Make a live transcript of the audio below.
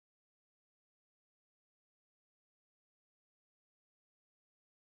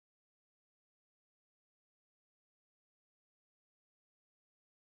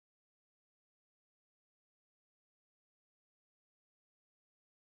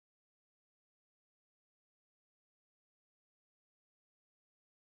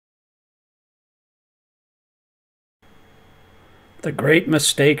The great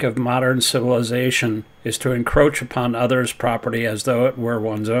mistake of modern civilization is to encroach upon others' property as though it were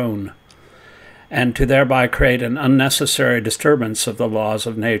one's own, and to thereby create an unnecessary disturbance of the laws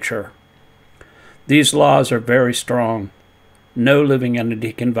of nature. These laws are very strong. No living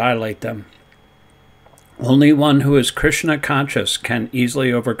entity can violate them. Only one who is Krishna conscious can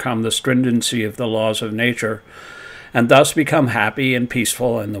easily overcome the stringency of the laws of nature and thus become happy and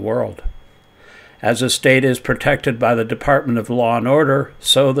peaceful in the world. As a state is protected by the Department of Law and Order,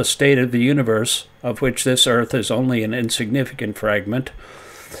 so the state of the universe, of which this earth is only an insignificant fragment,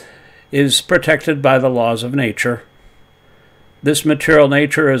 is protected by the laws of nature. This material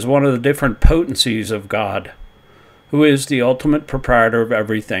nature is one of the different potencies of God, who is the ultimate proprietor of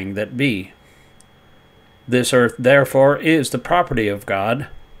everything that be. This earth, therefore, is the property of God,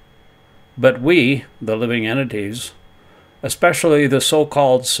 but we, the living entities, especially the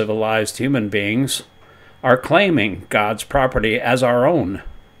so-called civilized human beings, are claiming God's property as our own,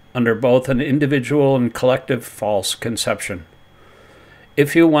 under both an individual and collective false conception.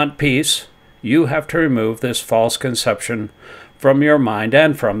 If you want peace, you have to remove this false conception from your mind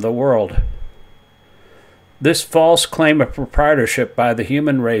and from the world. This false claim of proprietorship by the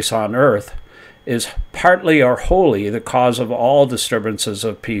human race on earth is partly or wholly the cause of all disturbances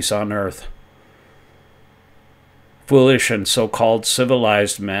of peace on earth. Foolish and so-called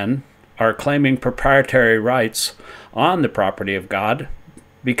civilized men are claiming proprietary rights on the property of God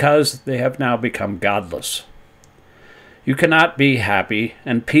because they have now become godless. You cannot be happy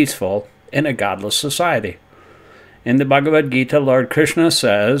and peaceful in a godless society. In the Bhagavad Gita, Lord Krishna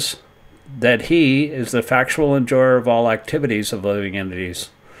says that He is the factual enjoyer of all activities of living entities,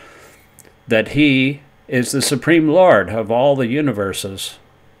 that He is the Supreme Lord of all the universes,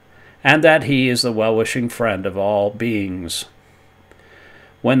 and that He is the well-wishing friend of all beings.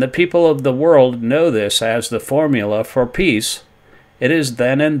 When the people of the world know this as the formula for peace, it is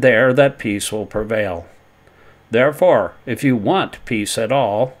then and there that peace will prevail. Therefore, if you want peace at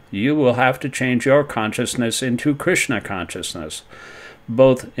all, you will have to change your consciousness into Krishna consciousness,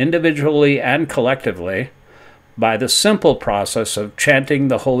 both individually and collectively, by the simple process of chanting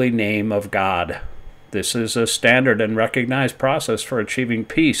the holy name of God. This is a standard and recognized process for achieving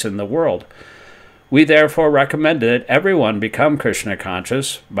peace in the world. We therefore recommend that everyone become Krishna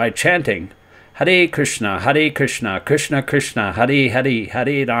conscious by chanting Hare Krishna, Krishna Krishna, Hare Hare,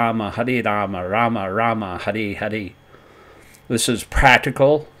 Hare Rama, Rama Rama, Hare Hare. This is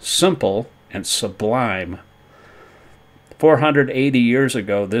practical, simple, and sublime. 480 years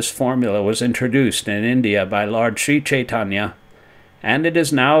ago, this formula was introduced in India by Lord Sri Chaitanya, and it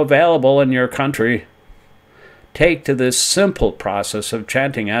is now available in your country. Take to this simple process of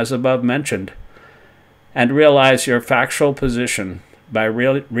chanting as above mentioned, and realize your factual position by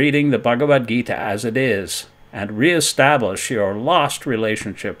reading the Bhagavad Gita as it is, and reestablish your lost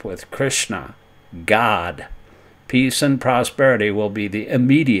relationship with Krishna, God. Peace and prosperity will be the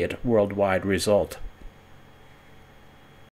immediate worldwide result.